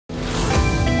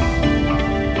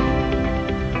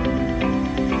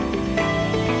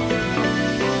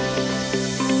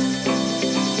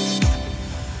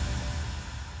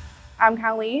I'm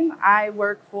Colleen. I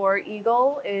work for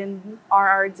EGLE in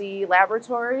RRD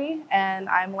laboratory, and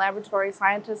I'm a laboratory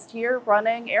scientist here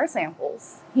running air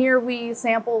samples. Here we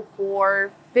sample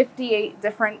for 58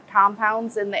 different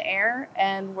compounds in the air,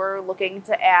 and we're looking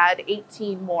to add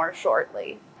 18 more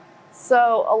shortly.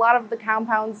 So a lot of the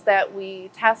compounds that we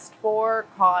test for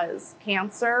cause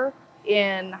cancer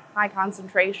in high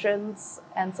concentrations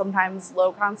and sometimes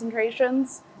low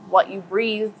concentrations. What you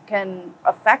breathe can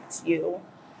affect you.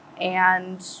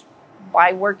 And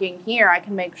by working here, I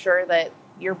can make sure that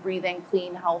you're breathing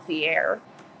clean, healthy air.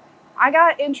 I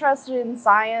got interested in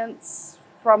science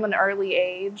from an early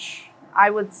age. I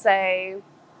would say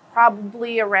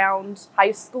probably around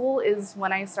high school is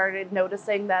when I started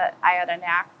noticing that I had a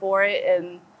knack for it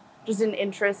and just an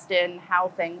interest in how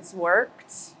things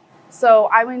worked. So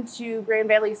I went to Grand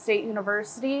Valley State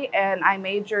University and I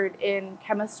majored in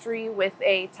chemistry with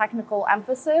a technical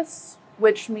emphasis,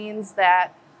 which means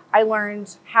that I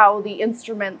learned how the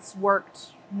instruments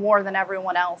worked more than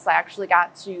everyone else. I actually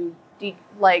got to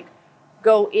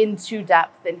go into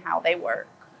depth in how they work.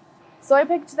 So I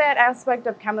picked that aspect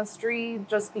of chemistry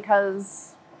just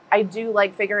because I do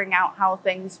like figuring out how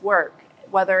things work,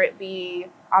 whether it be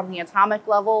on the atomic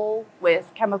level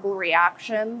with chemical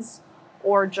reactions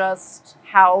or just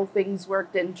how things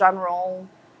worked in general,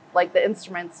 like the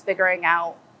instruments, figuring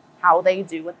out how they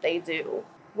do what they do.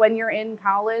 When you're in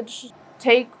college,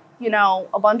 take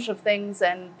a bunch of things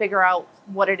and figure out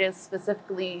what it is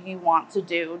specifically you want to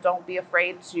do. Don't be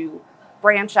afraid to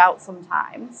branch out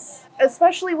sometimes.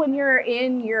 Especially when you're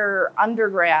in your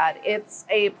undergrad, it's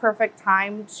a perfect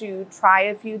time to try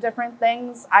a few different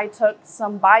things. I took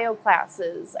some bio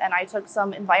classes and I took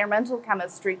some environmental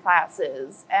chemistry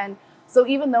classes. And so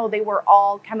even though they were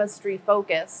all chemistry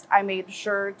focused, I made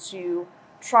sure to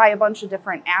try a bunch of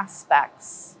different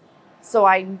aspects so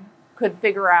I could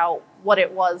figure out what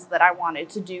it was that I wanted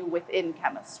to do within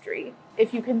chemistry.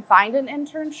 If you can find an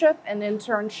internship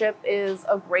is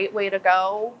a great way to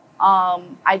go.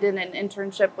 I did an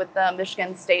internship with the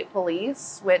Michigan State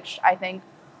Police, which I think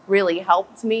really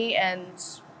helped me and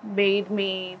made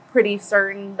me pretty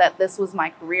certain that this was my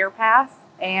career path.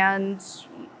 And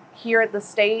here at the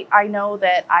state, I know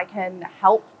that I can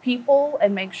help people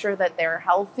and make sure that they're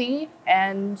healthy.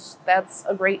 And that's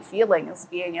a great feeling, is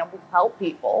being able to help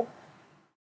people.